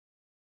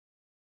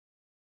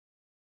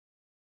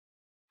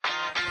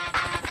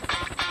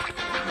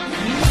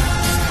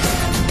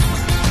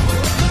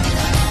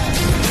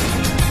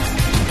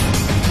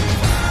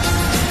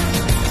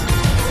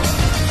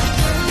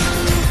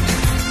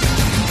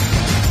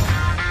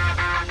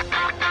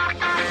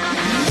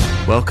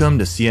Welcome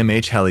to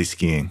CMH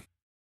Heli-Skiing.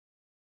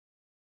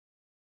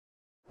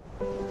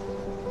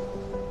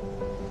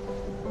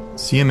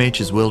 CMH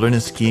is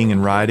wilderness skiing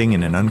and riding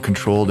in an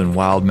uncontrolled and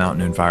wild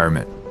mountain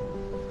environment.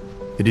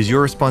 It is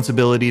your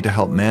responsibility to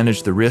help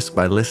manage the risk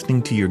by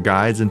listening to your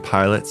guides and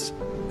pilots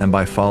and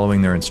by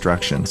following their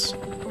instructions.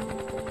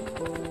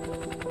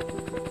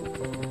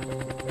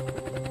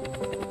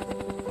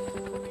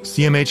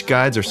 CMH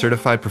guides are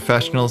certified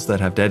professionals that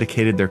have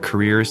dedicated their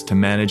careers to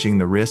managing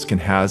the risk and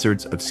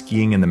hazards of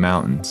skiing in the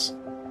mountains,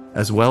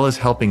 as well as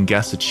helping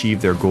guests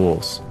achieve their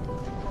goals.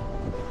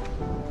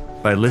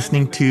 By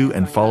listening to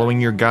and following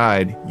your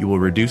guide, you will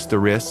reduce the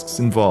risks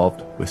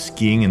involved with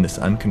skiing in this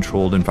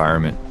uncontrolled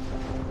environment.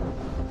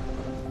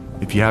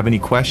 If you have any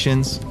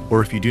questions,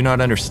 or if you do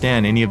not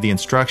understand any of the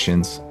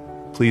instructions,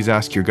 please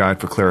ask your guide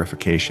for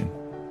clarification.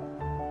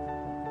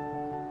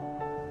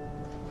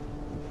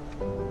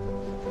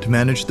 To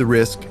manage the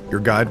risk, your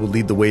guide will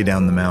lead the way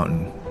down the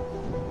mountain.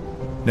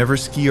 Never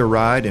ski or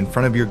ride in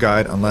front of your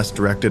guide unless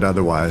directed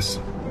otherwise.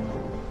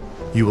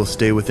 You will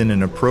stay within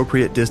an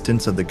appropriate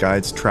distance of the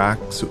guide's track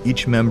so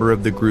each member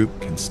of the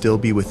group can still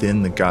be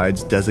within the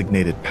guide's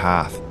designated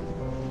path.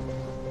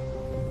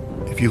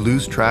 If you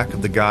lose track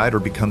of the guide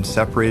or become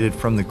separated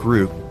from the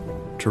group,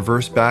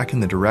 traverse back in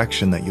the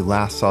direction that you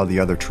last saw the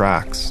other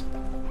tracks.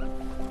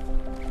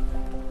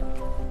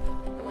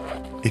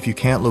 If you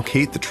can't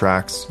locate the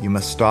tracks, you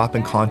must stop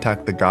and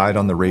contact the guide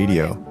on the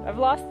radio. I've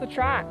lost the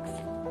tracks.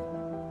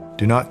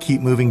 Do not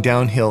keep moving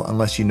downhill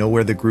unless you know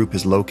where the group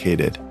is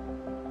located.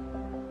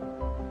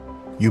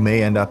 You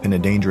may end up in a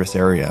dangerous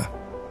area.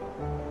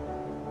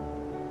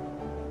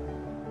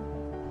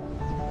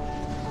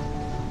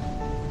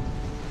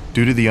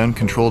 Due to the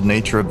uncontrolled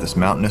nature of this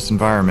mountainous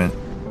environment,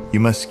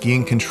 you must ski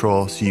in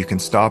control so you can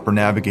stop or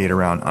navigate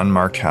around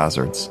unmarked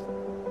hazards.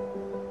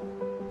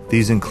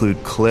 These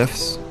include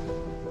cliffs,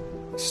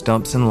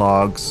 stumps and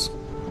logs,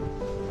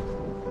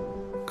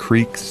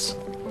 creeks,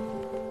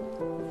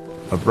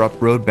 abrupt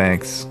road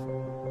banks,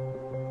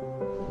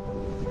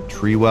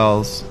 tree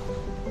wells,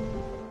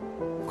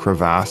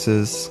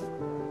 crevasses,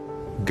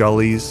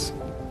 gullies,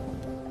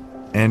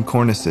 and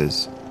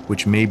cornices,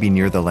 which may be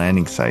near the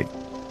landing site.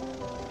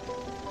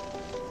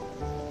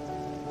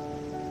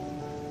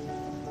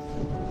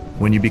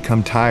 When you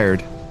become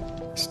tired,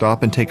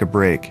 stop and take a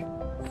break.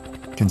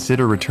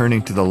 Consider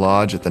returning to the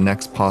lodge at the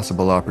next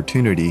possible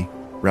opportunity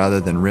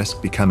rather than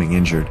risk becoming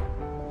injured.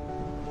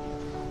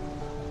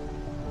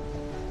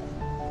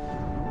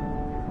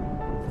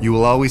 You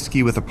will always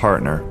ski with a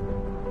partner.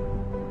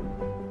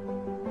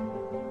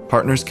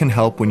 Partners can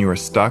help when you are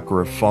stuck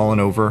or have fallen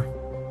over,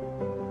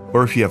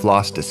 or if you have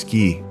lost a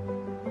ski.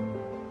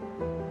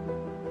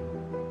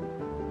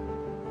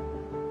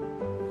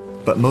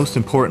 But most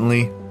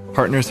importantly,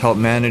 partners help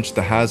manage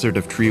the hazard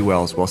of tree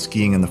wells while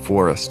skiing in the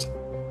forest.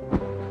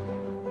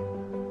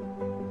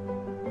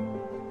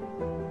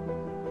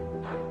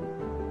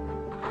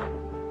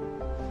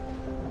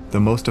 The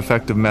most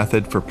effective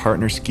method for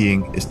partner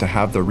skiing is to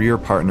have the rear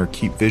partner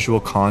keep visual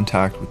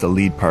contact with the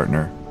lead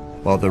partner,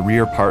 while the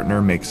rear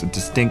partner makes a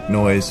distinct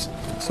noise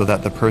so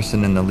that the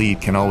person in the lead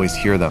can always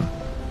hear them.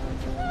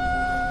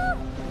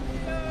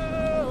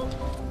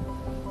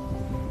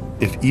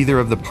 If either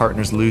of the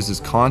partners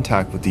loses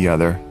contact with the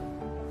other,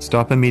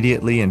 stop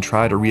immediately and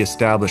try to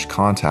re-establish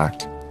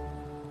contact.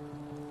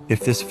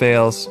 If this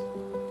fails,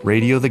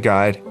 radio the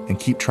guide and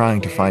keep trying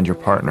to find your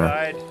partner.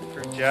 Guide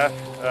for Jeff.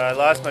 I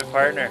lost my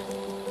partner.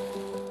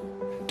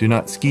 Do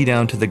not ski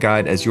down to the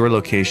guide as your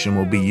location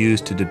will be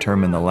used to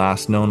determine the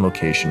last known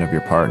location of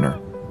your partner.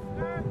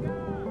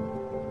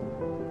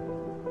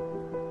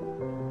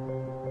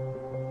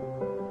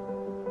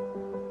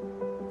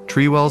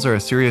 Tree wells are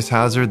a serious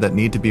hazard that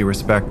need to be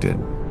respected.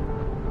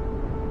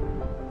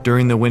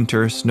 During the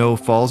winter, snow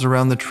falls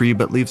around the tree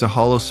but leaves a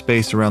hollow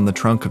space around the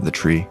trunk of the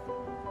tree.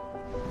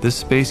 This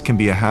space can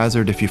be a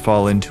hazard if you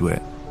fall into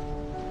it.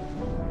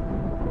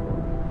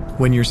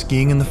 When you're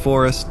skiing in the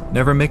forest,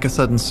 never make a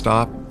sudden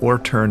stop or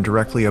turn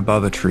directly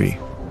above a tree.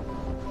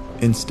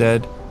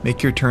 Instead,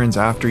 make your turns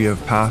after you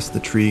have passed the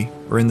tree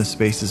or in the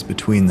spaces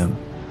between them.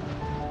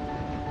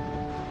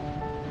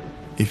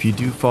 If you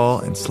do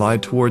fall and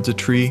slide towards a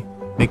tree,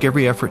 make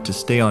every effort to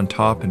stay on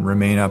top and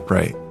remain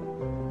upright.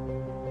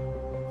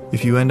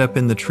 If you end up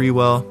in the tree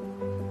well,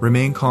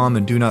 remain calm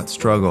and do not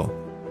struggle.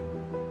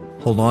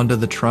 Hold on to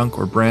the trunk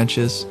or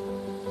branches.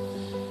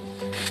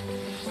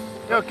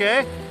 You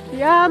okay?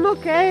 Yeah, I'm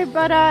okay,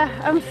 but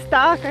I'm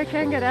stuck. I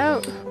can't get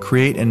out.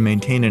 Create and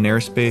maintain an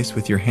airspace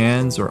with your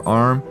hands or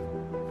arm,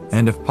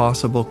 and if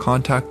possible,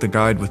 contact the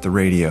guide with the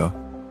radio.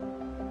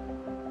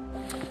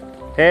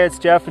 Hey, it's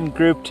Jeff in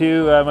group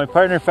 2. My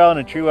partner fell in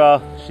a tree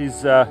well.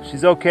 She's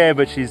okay,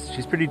 but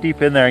she's pretty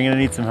deep in there. I'm gonna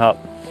need some help.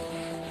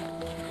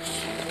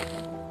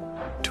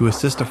 To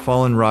assist a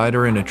fallen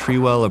rider in a tree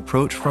well,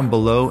 approach from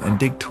below and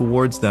dig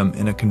towards them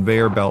in a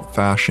conveyor belt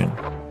fashion.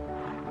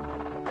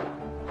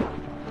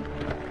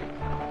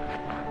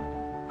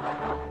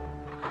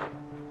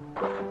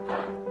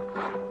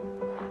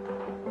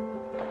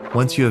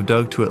 Once you have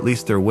dug to at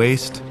least their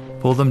waist,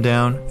 pull them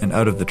down and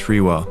out of the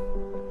tree well.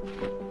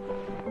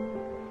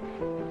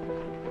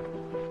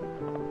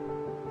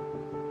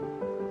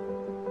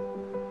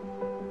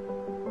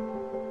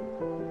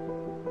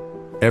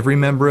 Every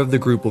member of the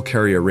group will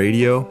carry a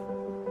radio,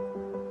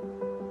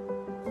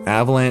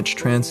 avalanche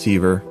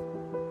transceiver,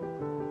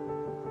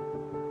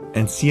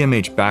 and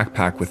CMH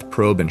backpack with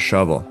probe and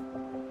shovel.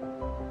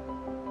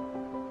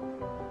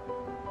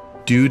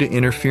 Due to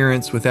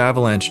interference with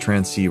avalanche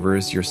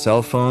transceivers, your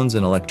cell phones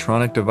and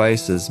electronic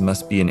devices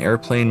must be in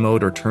airplane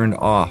mode or turned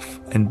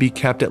off and be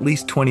kept at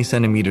least 20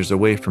 centimeters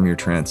away from your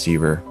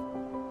transceiver.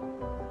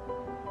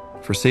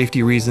 For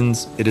safety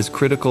reasons, it is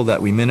critical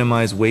that we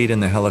minimize weight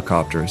in the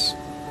helicopters.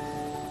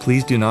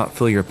 Please do not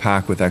fill your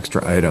pack with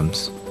extra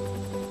items.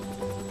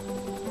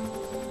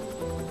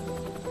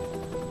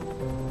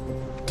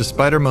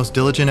 Despite our most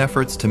diligent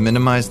efforts to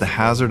minimize the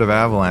hazard of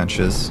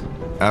avalanches,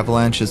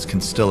 avalanches can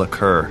still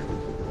occur.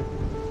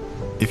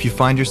 If you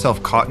find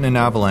yourself caught in an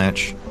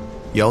avalanche,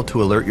 yell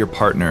to alert your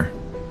partner.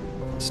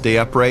 Stay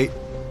upright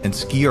and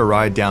ski or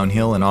ride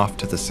downhill and off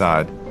to the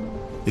side.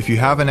 If you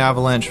have an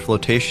avalanche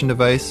flotation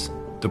device,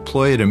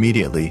 deploy it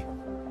immediately.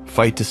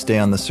 Fight to stay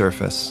on the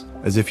surface,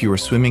 as if you were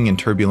swimming in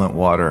turbulent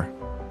water.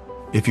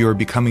 If you are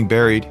becoming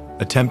buried,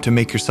 attempt to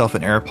make yourself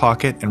an air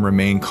pocket and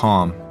remain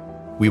calm.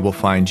 We will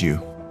find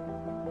you.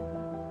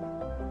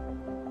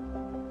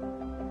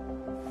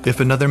 If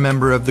another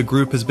member of the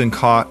group has been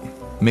caught,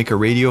 make a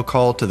radio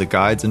call to the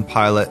guides and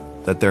pilot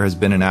that there has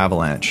been an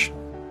avalanche.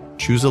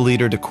 Choose a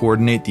leader to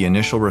coordinate the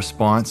initial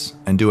response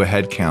and do a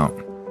head count.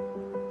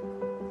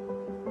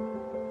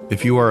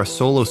 If you are a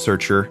solo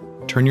searcher,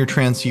 turn your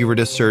transceiver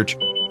to search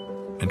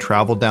and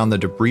travel down the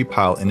debris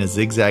pile in a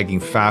zigzagging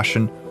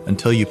fashion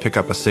until you pick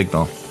up a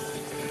signal.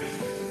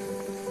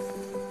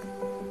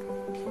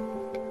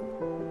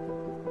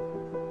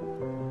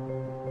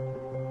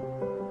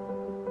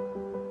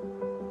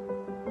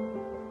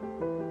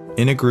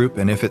 In a group,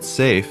 and if it's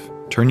safe,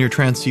 turn your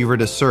transceiver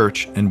to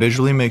search and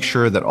visually make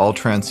sure that all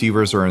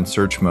transceivers are in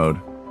search mode.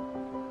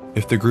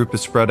 If the group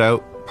is spread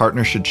out,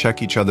 partners should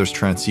check each other's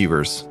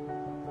transceivers.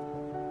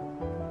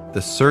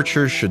 The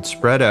searchers should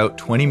spread out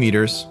 20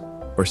 meters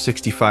or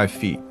 65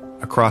 feet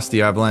across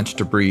the avalanche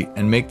debris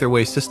and make their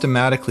way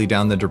systematically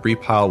down the debris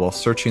pile while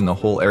searching the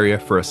whole area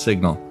for a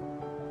signal.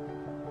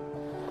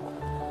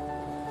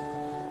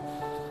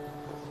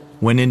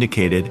 When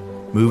indicated,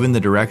 move in the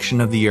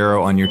direction of the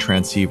arrow on your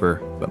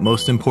transceiver, but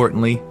most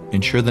importantly,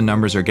 ensure the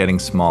numbers are getting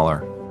smaller.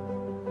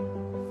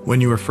 When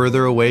you are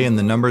further away and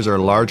the numbers are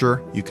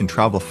larger, you can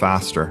travel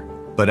faster.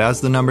 But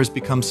as the numbers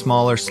become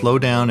smaller, slow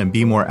down and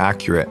be more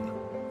accurate.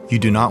 You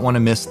do not want to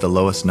miss the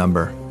lowest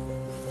number.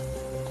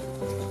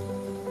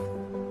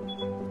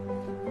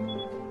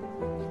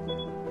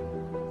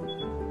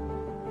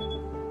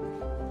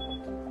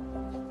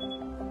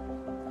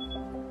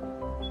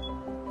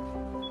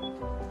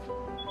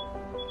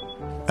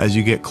 As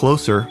you get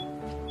closer,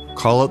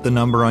 call out the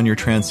number on your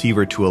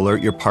transceiver to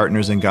alert your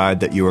partners and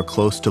guide that you are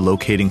close to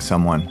locating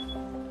someone.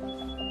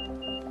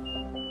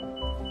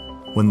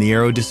 When the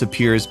arrow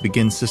disappears,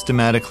 begin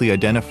systematically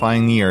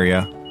identifying the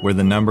area where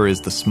the number is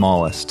the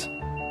smallest.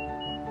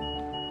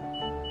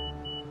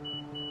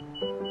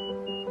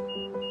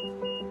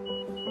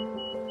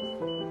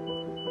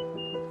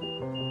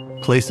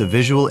 Place a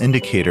visual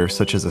indicator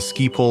such as a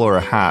ski pole or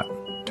a hat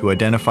to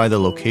identify the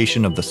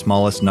location of the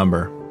smallest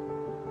number.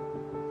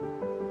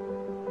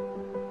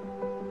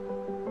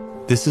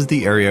 This is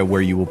the area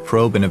where you will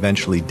probe and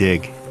eventually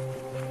dig.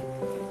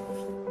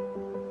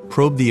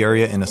 Probe the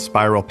area in a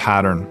spiral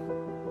pattern,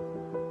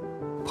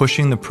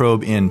 pushing the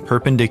probe in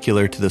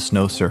perpendicular to the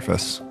snow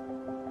surface.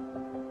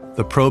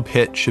 The probe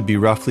hit should be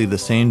roughly the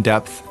same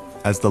depth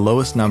as the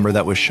lowest number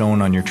that was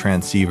shown on your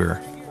transceiver.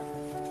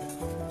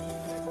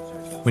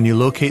 When you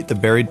locate the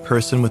buried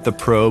person with the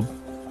probe,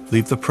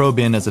 leave the probe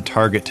in as a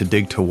target to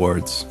dig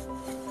towards.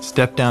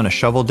 Step down a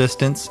shovel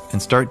distance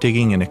and start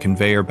digging in a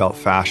conveyor belt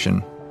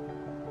fashion.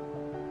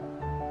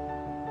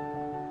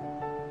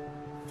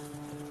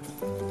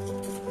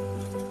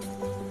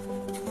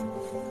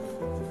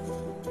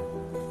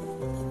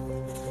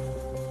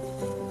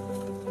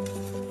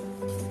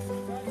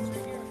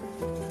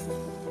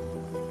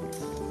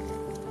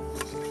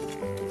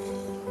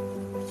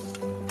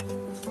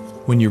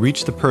 When you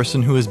reach the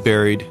person who is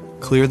buried,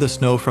 clear the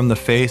snow from the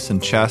face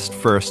and chest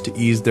first to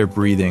ease their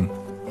breathing.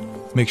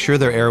 Make sure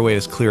their airway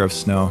is clear of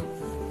snow.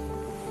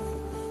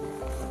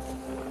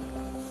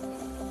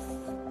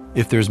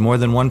 If there's more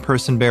than one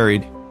person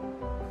buried,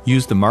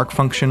 use the mark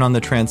function on the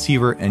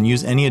transceiver and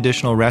use any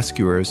additional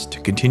rescuers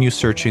to continue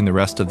searching the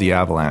rest of the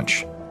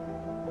avalanche.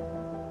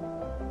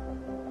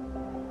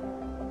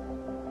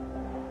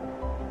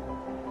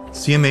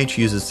 CMH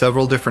uses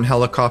several different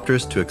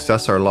helicopters to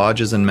access our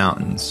lodges and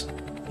mountains.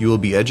 You will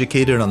be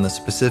educated on the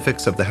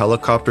specifics of the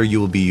helicopter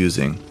you will be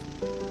using.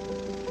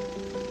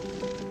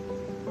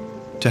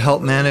 To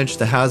help manage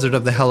the hazard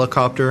of the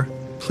helicopter,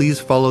 please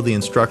follow the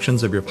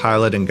instructions of your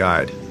pilot and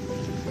guide.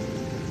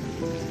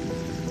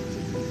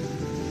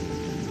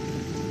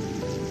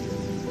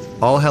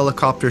 All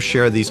helicopters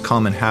share these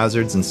common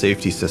hazards and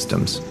safety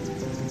systems.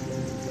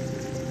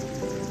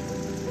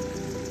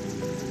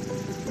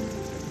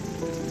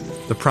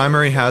 The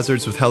primary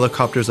hazards with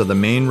helicopters are the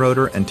main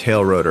rotor and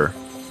tail rotor.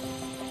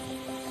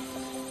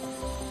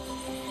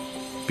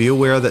 Be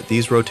aware that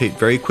these rotate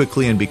very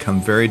quickly and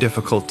become very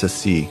difficult to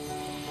see.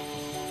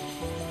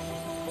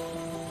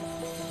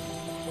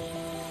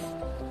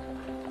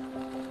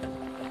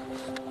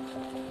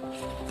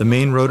 The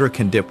main rotor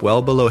can dip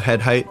well below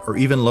head height or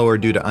even lower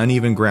due to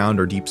uneven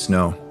ground or deep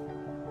snow.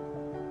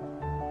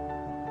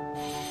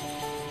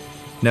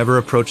 Never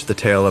approach the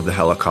tail of the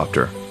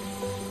helicopter.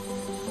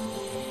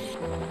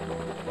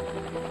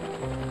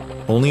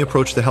 Only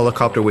approach the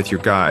helicopter with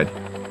your guide.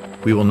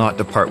 We will not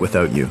depart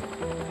without you.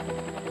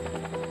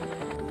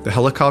 The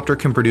helicopter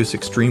can produce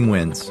extreme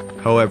winds.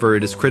 However,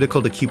 it is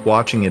critical to keep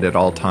watching it at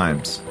all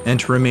times and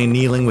to remain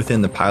kneeling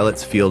within the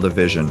pilot's field of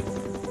vision.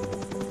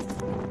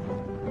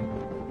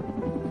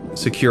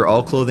 Secure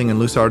all clothing and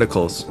loose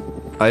articles.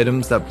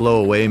 Items that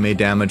blow away may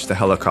damage the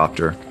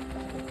helicopter.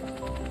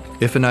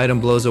 If an item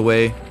blows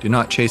away, do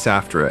not chase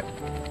after it.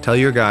 Tell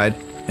your guide,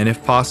 and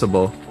if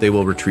possible, they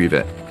will retrieve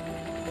it.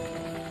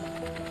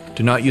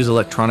 Do not use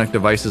electronic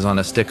devices on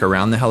a stick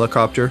around the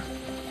helicopter.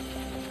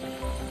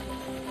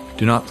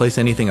 Do not place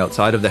anything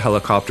outside of the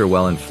helicopter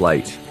while in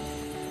flight.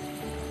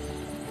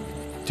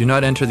 Do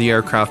not enter the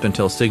aircraft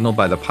until signaled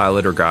by the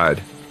pilot or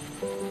guide.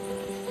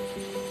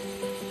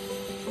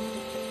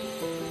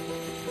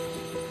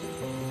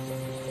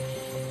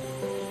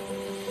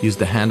 Use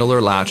the handle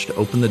or latch to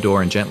open the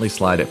door and gently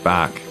slide it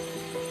back.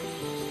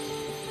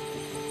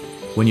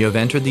 When you have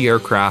entered the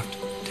aircraft,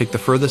 take the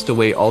furthest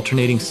away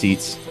alternating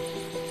seats.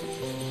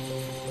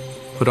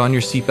 Put on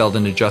your seatbelt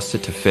and adjust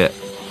it to fit.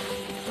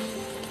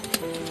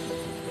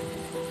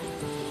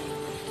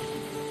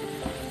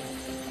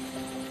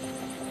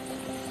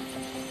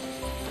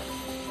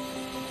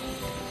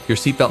 Your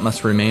seatbelt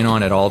must remain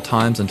on at all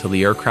times until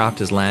the aircraft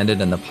is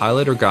landed and the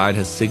pilot or guide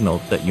has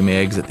signaled that you may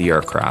exit the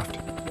aircraft.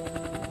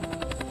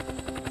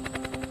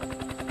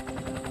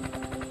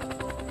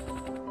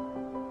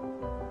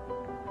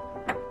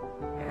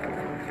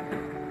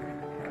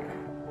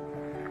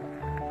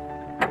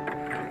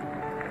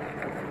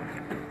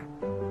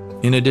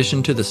 In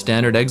addition to the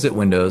standard exit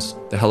windows,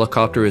 the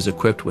helicopter is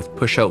equipped with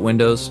push-out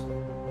windows,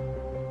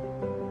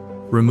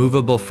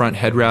 removable front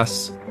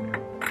headrests,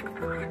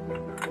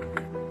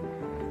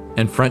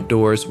 and front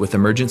doors with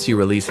emergency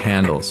release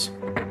handles.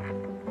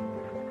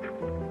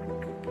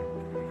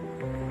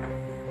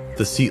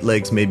 The seat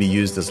legs may be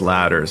used as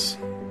ladders.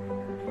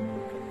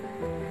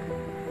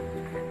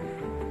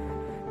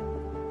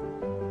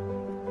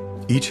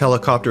 Each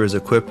helicopter is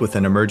equipped with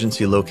an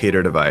emergency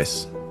locator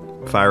device,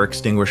 fire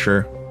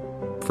extinguisher,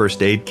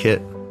 first aid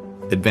kit,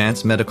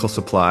 advanced medical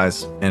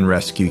supplies, and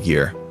rescue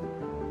gear.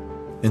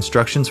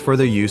 Instructions for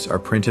their use are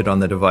printed on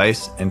the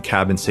device and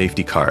cabin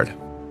safety card.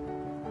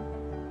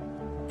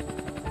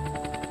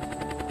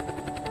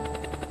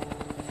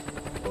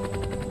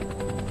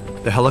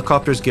 The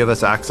helicopters give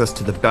us access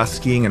to the best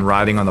skiing and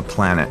riding on the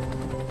planet.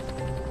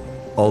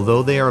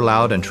 Although they are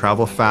loud and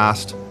travel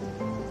fast,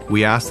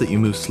 we ask that you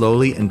move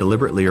slowly and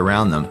deliberately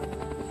around them.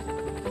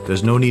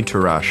 There's no need to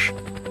rush.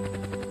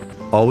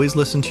 Always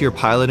listen to your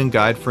pilot and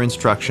guide for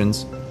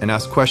instructions and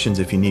ask questions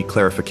if you need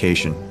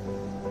clarification.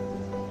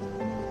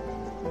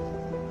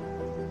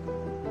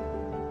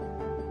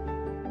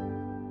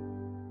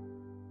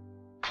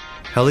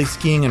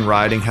 Heli-skiing and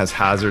riding has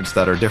hazards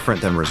that are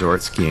different than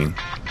resort skiing.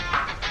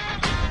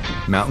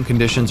 Mountain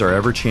conditions are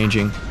ever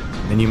changing,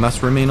 and you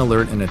must remain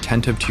alert and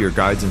attentive to your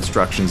guide's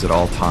instructions at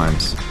all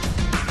times.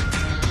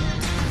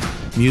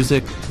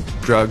 Music,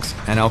 drugs,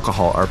 and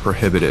alcohol are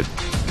prohibited.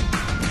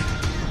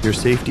 Your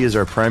safety is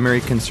our primary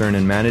concern,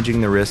 and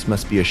managing the risk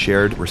must be a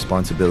shared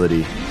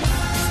responsibility.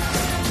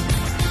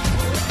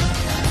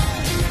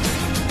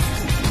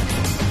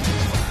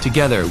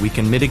 Together, we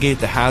can mitigate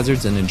the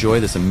hazards and enjoy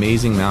this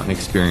amazing mountain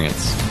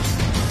experience.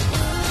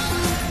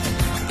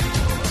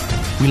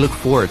 We look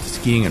forward to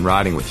skiing and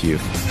riding with you.